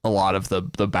a lot of the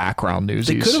background news.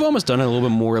 They could have almost done it a little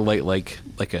bit more like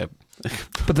a.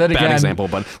 But then again, example,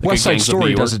 but West Side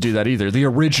Story doesn't do that either. The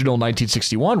original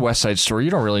 1961 West Side Story,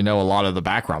 you don't really know a lot of the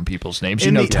background people's names.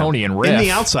 You know Tony and Riff. In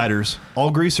The Outsiders, all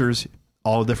greasers,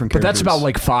 all different characters. But that's about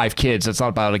like 5 kids. That's not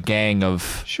about a gang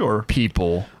of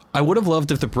people. I would have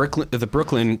loved if the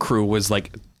Brooklyn crew was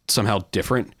like somehow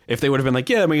different. If they would have been like,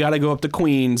 we got to go up to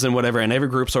Queens and whatever, and every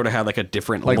group sort of had like a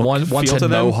different like look, once had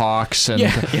Mohawks and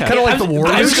kind of like the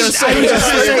Warriors. I was going to say,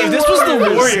 if this was the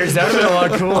Warriors, that would have been a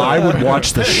lot cooler. I would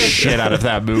watch the shit out of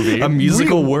that movie. A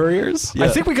musical Warriors. Yeah. I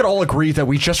think we could all agree that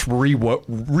we just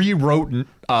rewrote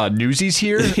Newsies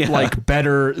here like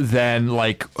better than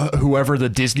like whoever the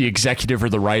Disney executive or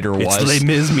the writer was. It's Les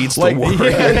Mis meets like, the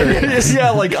Warriors.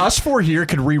 Like us 4 here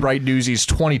could rewrite Newsies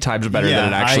 20 times better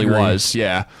than it actually was.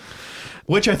 Yeah.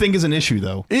 Which I think is an issue,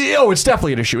 though. Oh, it's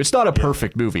definitely an issue. It's not a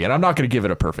perfect movie, and I'm not going to give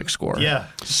it a perfect score. Yeah.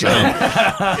 So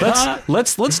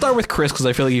let's start with Chris because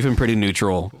I feel like you've been pretty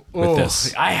neutral with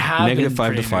this. I have negative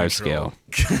 5 to 5 scale.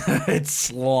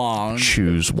 It's long.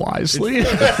 Choose wisely.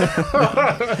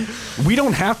 We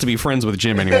don't have to be friends with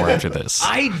Jim anymore after this.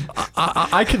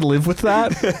 I can live with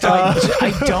that.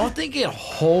 I don't think it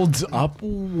holds up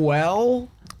well.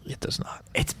 It does not.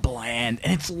 It's bland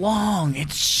and it's long.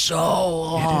 It's so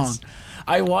long.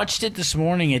 I watched it this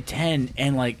morning at 10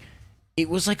 and like it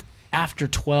was like after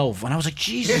 12 and I was like,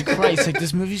 Jesus Christ, like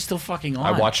this movie's still fucking on.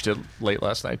 I watched it late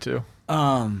last night too.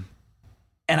 And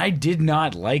I did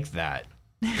not like that.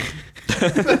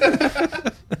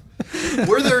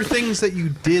 Were there things that you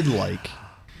did like?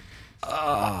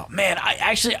 Oh man, I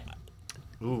actually.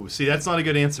 Ooh, see, that's not a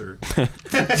good answer. You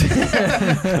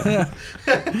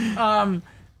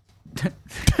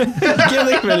can't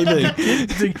think of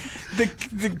anything.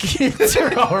 The kids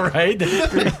are all right.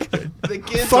 The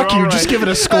kids Fuck are you, all just right. give it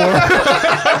a score.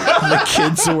 The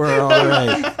kids were all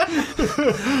right.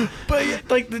 But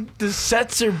like the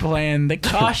sets are bland, the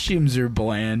costumes are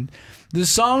bland, the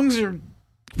songs are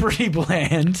pretty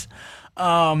bland.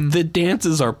 The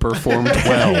dances are performed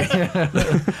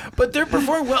well. But they're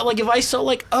performed well. Like if I saw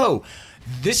like, oh,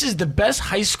 this is the best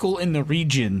high school in the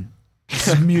region This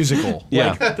is a musical.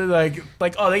 Yeah.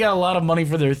 Like, oh, they got a lot of money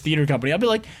for their theater company. I'll be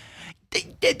like,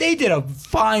 they did a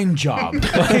fine job.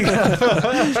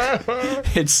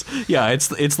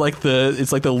 It's like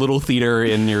the little theater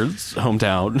in your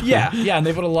hometown. Yeah, and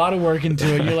they put a lot of work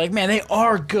into it. You're like, man, they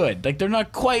are good. Like, they're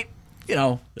not quite,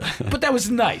 but that was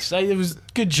nice. It was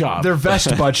good job. Their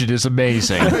vest budget is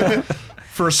amazing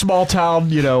for a small town.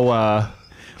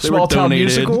 They Small were town donated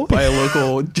musical by a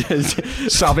local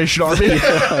Salvation Army.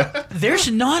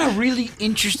 There's not a really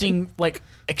interesting, like,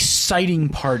 exciting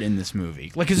part in this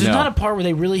movie. Like, 'cause there's No. not a part where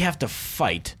they really have to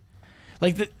fight.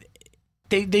 Like,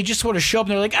 they just sort of show up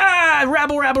and they're like,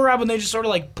 rabble, and they just sort of,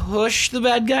 like, push the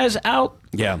bad guys out.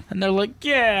 Yeah. And they're like,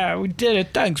 yeah, we did it.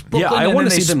 Thanks, Brooklyn. Yeah, I And want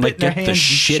then to they see them spit like in their get the hands and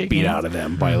shit shake beat hands. out of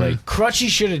them by like Crutchy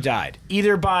should have died.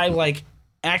 Either by, like,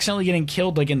 accidentally getting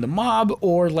killed, like, in the mob,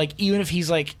 or, like, even if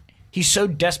he's, like, he's so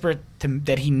desperate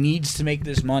that he needs to make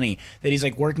this money that he's,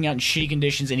 like, working out in shitty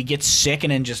conditions and he gets sick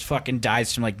and then just fucking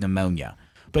dies from, like, pneumonia.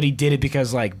 But he did it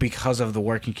because of the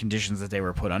working conditions that they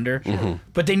were put under. Mm-hmm.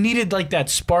 But they needed, like, that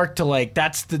spark to, like,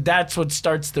 that's what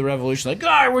starts the revolution. Like, all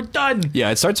right, we're done. Yeah,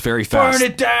 it starts very fast. Burn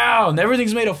it down.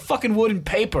 Everything's made of fucking wood and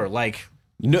paper. Like,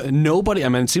 nobody. I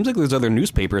mean, it seems like there's other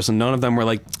newspapers, and none of them were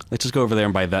like, "Let's just go over there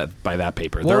and buy that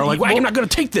paper." They're all like, "I'm not going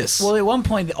to take this." Well, at one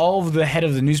point, all of the head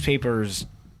of the newspapers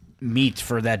meet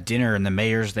for that dinner, and the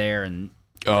mayor's there, and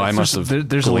I must have.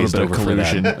 There's a little glazed bit of over for that.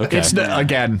 collusion. Okay. It's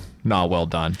again not well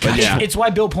done. But yeah, it's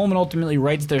why Bill Pullman ultimately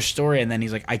writes their story, and then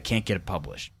he's like, "I can't get it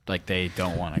published." Like, they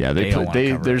don't want to. yeah.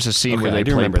 There's a scene Okay, where I they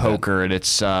do play remember that. poker, and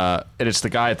it's the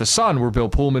guy at the Sun where Bill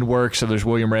Pullman works. So there's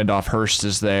William Randolph Hearst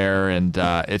is there, and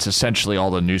it's essentially all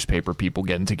the newspaper people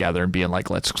getting together and being like,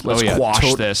 "Let's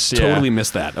quash this." Yeah. Totally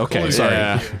missed that. Okay, sorry.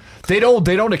 Yeah. They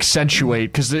don't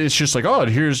accentuate because it's just like, oh,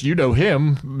 here's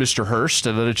him, Mr. Hearst,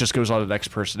 and then it just goes on to the next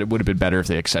person. It would have been better if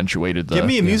they accentuated the. Give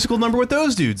me a musical number with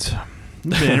those dudes.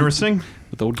 It's been interesting.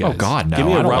 With the old guys. Oh, God, no. Give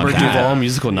me I a don't Robert want that. Duvall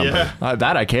musical number. Yeah.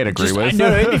 That I can't agree with.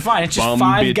 No, it'd be fine. It's just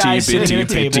five guys sitting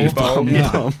at a table. bum,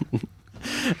 Yeah.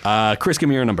 bum. Chris, give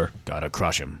me your number. Gotta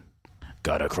crush him.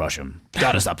 Gotta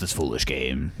stop this foolish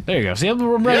game. There you go. See, I'm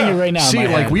writing it right now. See, in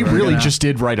my like head. we really just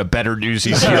did write a better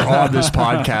Newsies here on this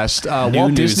podcast.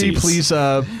 Walt Disney, Newsies. please,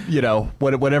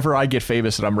 whenever I get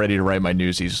famous and I'm ready to write my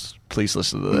Newsies, please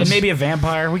listen to this. And maybe a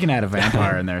vampire. We can add a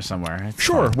vampire in there somewhere. It's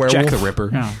Sure, fine. werewolf. Jack the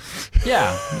Ripper.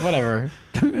 Yeah, whatever.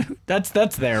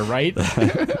 that's there, right?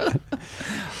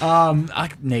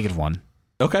 -1.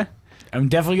 Okay. I'm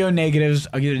definitely going negatives.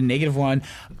 I'll give it a -1.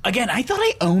 Again, I thought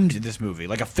I owned this movie,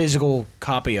 like a physical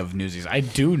copy of Newsies. I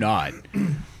do not.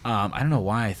 I don't know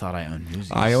why I thought I owned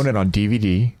Newsies. I own it on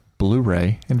DVD,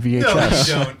 Blu-ray, and VHS.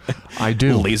 No, you don't. I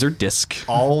do. Laser disc.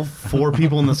 All 4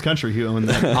 people in this country who own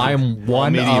that. I'm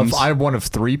one of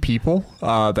 3 people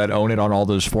that own it on all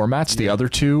those formats. The other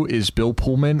 2 is Bill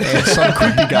Pullman and some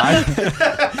creepy guy.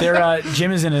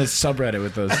 Jim is in a subreddit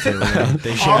with those two.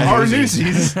 They share Our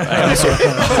Newsies. Newsies.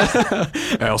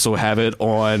 I also have it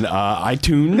on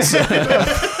iTunes.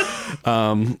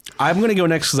 I'm going to go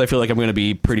next because I feel like I'm going to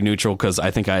be pretty neutral because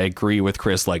I think I agree with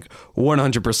Chris like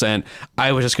 100%.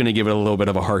 I was just going to give it a little bit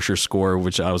of a harsher score,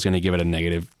 which I was going to give it a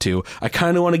 -2. I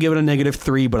kind of want to give it a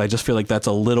 -3, but I just feel like that's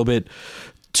a little bit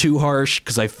too harsh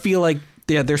because I feel like,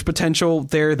 yeah, there's potential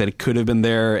there that it could have been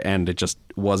there and it just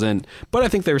wasn't. But I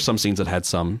think there were some scenes that had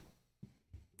some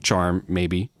charm,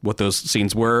 maybe. What those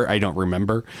scenes were, I don't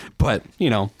remember. But,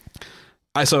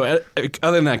 other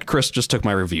than that, Chris just took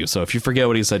my review. So if you forget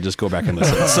what he said, just go back and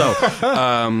listen. So,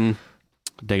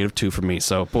 -2 for me.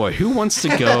 So, boy, who wants to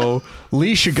go?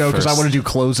 Lee should go because I First. want to do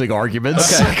closing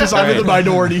arguments Okay. because I'm in the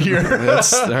minority here.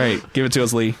 That's all right. Give it to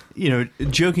us, Lee.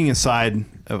 Joking aside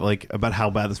of about how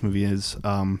bad this movie is,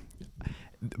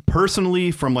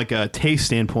 personally, from like a taste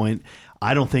standpoint,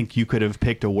 I don't think you could have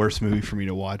picked a worse movie for me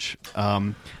to watch.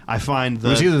 I find It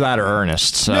was either that or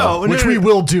Ernest, so, which we no.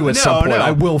 will do at some point. No.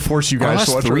 I will force you Our guys last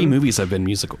to watch 3 it. movies have been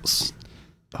musicals.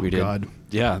 We did. God.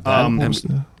 Yeah.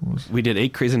 We did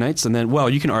 8 Crazy Nights, and then, well,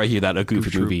 you can argue that a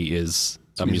Goofy movie is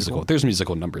a musical. There's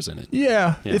musical numbers in it.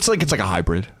 Yeah, it's like a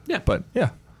hybrid. Yeah. But yeah.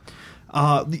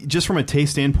 Just from a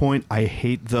taste standpoint, I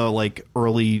hate the like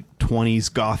early 20s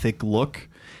gothic look,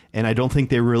 and I don't think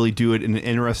they really do it in an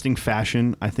interesting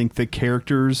fashion. I think the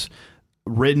characters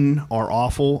written are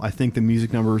awful. I think the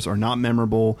music numbers are not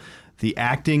memorable. The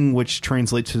acting, which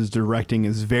translates to the directing,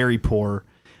 is very poor.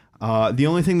 The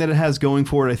only thing that it has going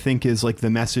for it, I think, is like the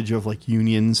message of like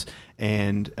unions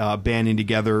and banding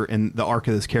together and the arc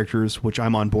of those characters, which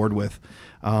I'm on board with.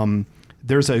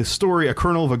 There's a story, a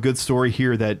kernel of a good story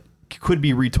here that could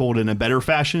be retold in a better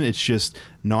fashion. It's just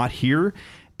not here.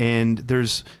 And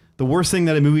there's the worst thing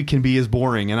that a movie can be is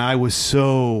boring. And I was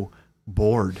so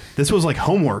bored. This was like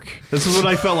homework. This is what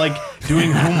I felt like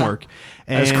doing homework.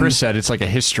 And, as Chris said, it's like a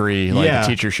history, like a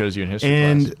teacher shows you in history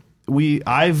class.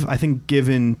 I've I think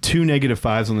given 2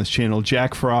 -5s on this channel,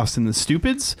 Jack Frost and the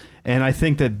Stupids, and I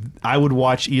think that I would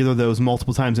watch either of those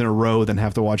multiple times in a row than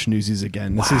have to watch Newsies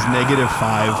again. This is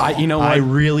 -5. You know what? I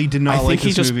really did not like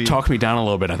this movie. I think he just talked me down a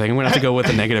little bit. I think I'm going to have to go with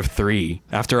a -3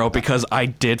 after all, because I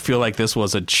did feel like this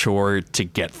was a chore to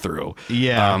get through.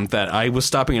 Yeah. That I was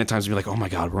stopping at times and be like, oh my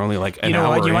God, we're only like an hour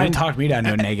hour what? You in. might talk me down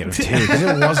to a -2 because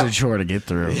it was a chore to get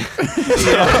through.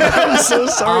 I'm so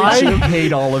sorry. I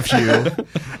hate all of you.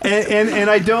 And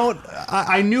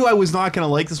I knew I was not going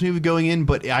to like this movie going in,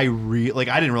 but I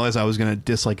didn't realize I was going to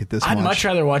dislike it this much. I'd much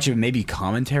rather watch it with maybe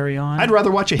commentary on. I'd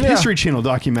rather watch a History Channel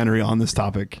documentary on this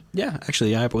topic. Yeah,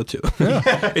 actually, I would too.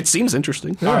 It seems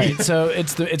interesting. All right, so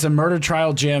it's a murder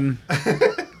trial, Jim.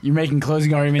 You're making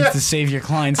closing arguments to save your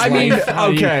client's life.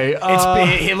 Okay.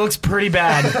 It looks pretty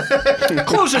bad.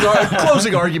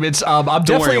 Closing arguments. I'm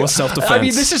definitely. It was self-defense. I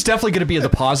mean, this is definitely going to be in the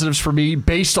positives for me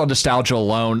based on nostalgia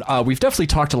alone. We've definitely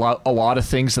talked a lot of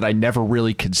things that I never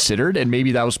really considered, and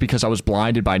maybe that was because I was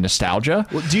blinded by nostalgia.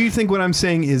 Well, do you think what I'm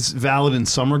saying is valid in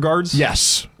some regards?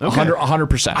 Yes, okay.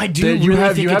 100%. I do. You really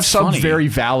have think it's some funny. very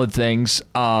valid things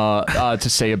to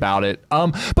say about it.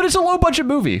 But it's a low budget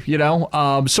movie, you know.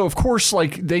 So of course,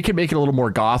 like they can make it a little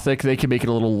more gothic. They can make it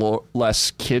a little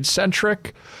less kid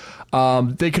centric.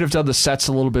 They could have done the sets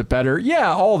a little bit better.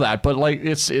 Yeah, all that. But like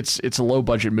it's a low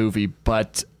budget movie.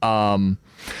 But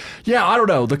yeah, I don't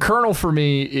know. The kernel for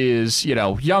me is, you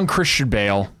know, young Christian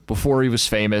Bale before he was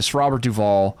famous, Robert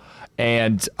Duvall,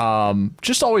 and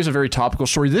just always a very topical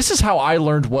story. This is how I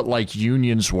learned what like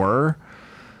unions were.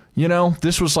 You know,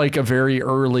 this was like a very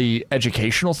early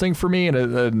educational thing for me.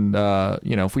 And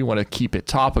you know, if we want to keep it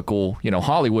topical, you know,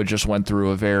 Hollywood just went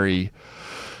through a very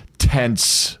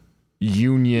tense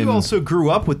union. You also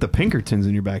grew up with the Pinkertons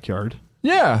in your backyard.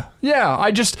 Yeah. You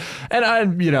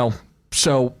know,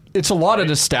 so it's a lot of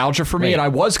nostalgia for me. And I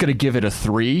was going to give it a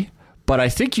 3. But I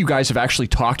think you guys have actually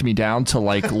talked me down to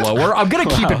like lower. I'm going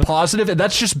to keep it positive, and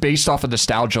that's just based off of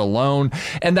nostalgia alone.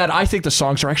 And that I think the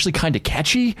songs are actually kind of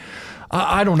catchy.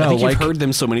 I don't know. I think like, you've heard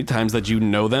them so many times that you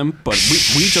know them, but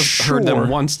we just heard them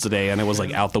once today, and it was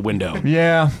like out the window.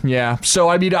 Yeah. So,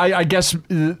 I mean, I guess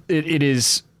it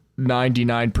is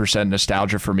 99%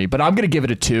 nostalgia for me, but I'm going to give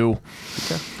it a 2.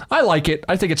 Okay. I like it.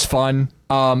 I think it's fun.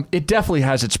 It definitely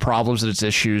has its problems and its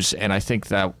issues, and I think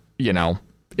that, you know,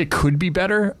 it could be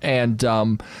better. And,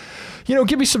 you know,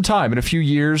 give me some time. In a few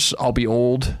years, I'll be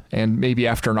old, and maybe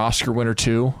after an Oscar win or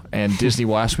two, and Disney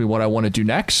will ask me what I want to do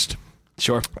next.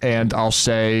 Sure. And I'll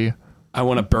say, I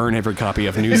want to burn every copy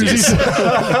of Newsies.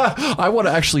 I want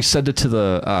to actually send it to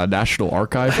the National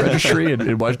Archive Registry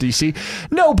in Washington, D.C.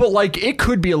 No, but like it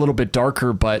could be a little bit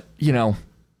darker, but, you know,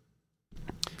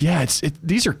 yeah,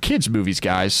 these are kids' movies,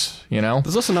 guys. You know,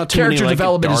 there's also not too character many, like,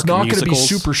 development is not going to be musicals.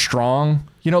 super strong.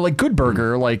 You know, like Good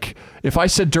Burger. Like if I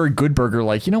said during Good Burger,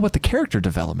 like, you know what, the character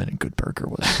development in Good Burger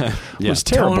was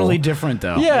terrible. Totally different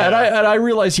though. Yeah, and I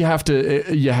realize you have to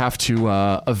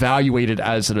evaluate it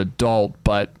as an adult,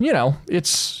 but you know,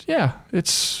 it's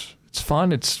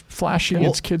fun, it's flashy,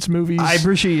 it's kids' movies. I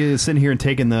appreciate you sitting here and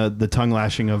taking the tongue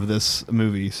lashing of this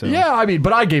movie. So yeah, I mean,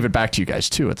 but I gave it back to you guys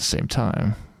too at the same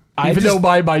time. Even though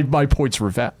my points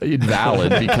were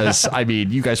invalid because, I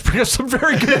mean, you guys bring up some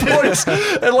very good points.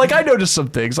 And, like, I noticed some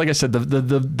things. Like I said,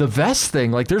 the vest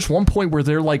thing, like, there's one point where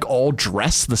they're, like, all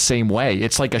dressed the same way.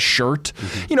 It's like a shirt,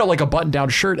 you know, like a button-down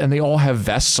shirt, and they all have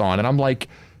vests on. And I'm like,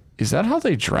 is that how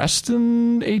they dressed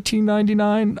in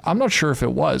 1899? I'm not sure if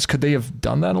it was. Could they have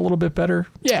done that a little bit better?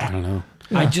 Yeah. I don't know.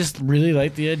 Yeah. I just really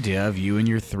like the idea of you and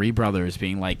your 3 brothers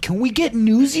being like, "Can we get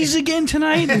Newsies again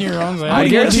tonight?" And you're on I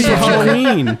guarantee you,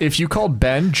 Halloween. If you called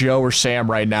Ben, Joe, or Sam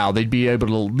right now, they'd be able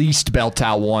to at least belt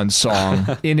out one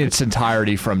song in its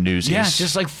entirety from Newsies. Yeah,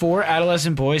 just like 4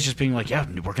 adolescent boys just being like, "Yeah,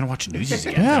 we're gonna watch Newsies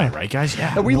again tonight, right, guys?"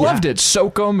 Yeah, and we loved it.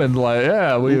 Soak 'em and like,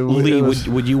 yeah. Lee,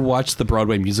 would you watch the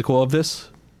Broadway musical of this?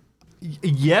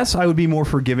 Yes, I would be more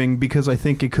forgiving because I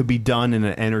think it could be done in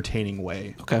an entertaining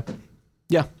way. Okay.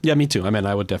 Yeah, me too. I mean,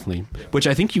 I would definitely, which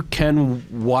I think you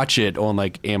can watch it on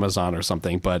like Amazon or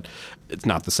something, but it's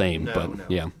not the same.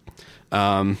 Yeah.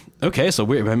 Okay, so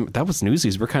that was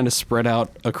Newsies. We're kind of spread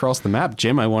out across the map.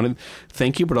 Jim, I wanted to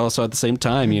thank you, but also at the same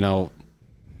time, you know,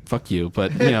 fuck you,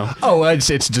 but you know. Oh, it's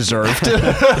deserved.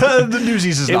 The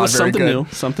Newsies is not very good. It was something new,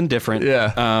 something different.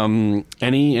 Yeah.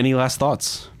 Any last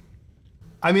thoughts?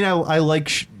 I mean, I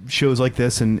like shows like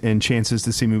this and chances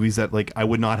to see movies that like I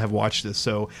would not have watched this.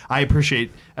 So I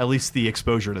appreciate at least the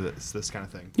exposure to this kind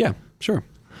of thing. Yeah, sure.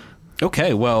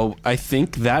 Okay, well, I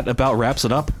think that about wraps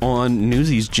it up on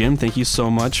Newsies. Jim, thank you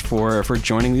so much for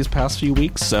joining these past few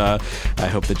weeks. I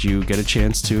hope that you get a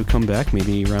chance to come back,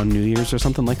 maybe around New Year's or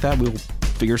something like that. We'll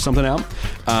figure something out.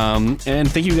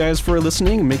 And thank you guys for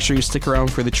listening. Make sure you stick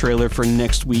around for the trailer for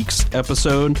next week's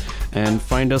episode, and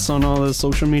find us on all the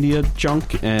social media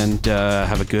junk, and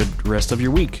have a good rest of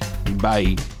your week.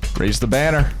 Bye. Raise the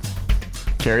banner.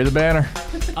 Carry the banner.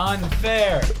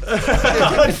 Unfair.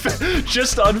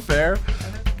 Just unfair.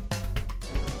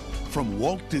 From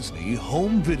Walt Disney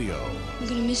Home Video. I'm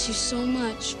gonna miss you so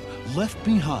much. Left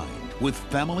Behind with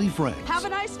Family Friends. Have a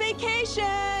nice vacation.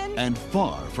 And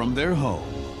Far From Their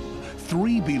Home.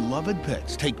 3 beloved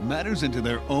pets take matters into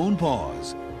their own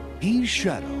paws. He's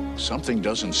Shadow. Something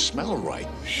doesn't smell right.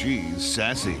 She's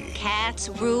Sassy. Cats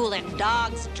rule and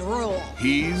dogs drool.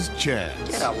 He's Chaz.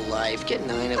 Get a life. Get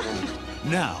 9 of them.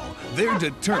 Now, they're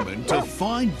determined to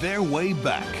find their way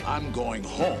back. I'm going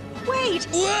home. Wait!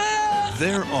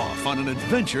 They're off on an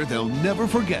adventure they'll never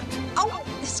forget. Oh,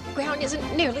 this ground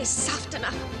isn't nearly soft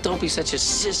enough. Don't be such a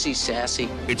sissy, Sassy.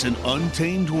 It's an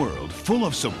untamed world full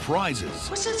of surprises.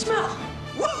 What's that smell?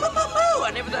 Woo-hoo-hoo-hoo! I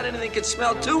never thought anything could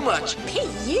smell too much.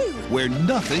 P.U. Where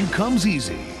nothing comes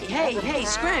easy. Hey,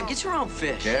 Scram, get your own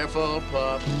fish. Careful,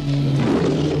 pup.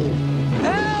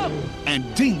 Help!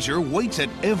 And danger waits at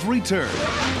every turn.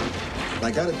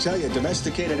 I gotta tell you,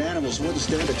 domesticated animals wouldn't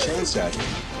stand a chance at you.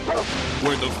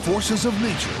 Where the forces of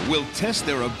nature will test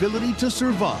their ability to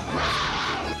survive.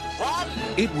 What?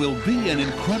 It will be an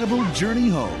incredible journey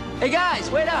home. Hey,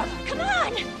 guys, wait up. Come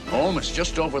on! Home is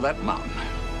just over that mountain.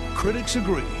 Critics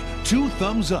agree. 2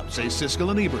 thumbs up, say Siskel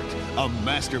and Ebert. A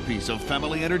masterpiece of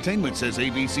family entertainment, says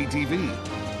ABC TV.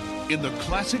 In the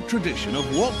classic tradition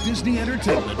of Walt Disney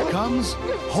Entertainment comes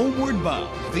Homeward Bound,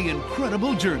 The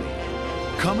Incredible Journey.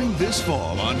 Coming this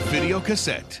fall on video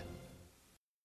cassette.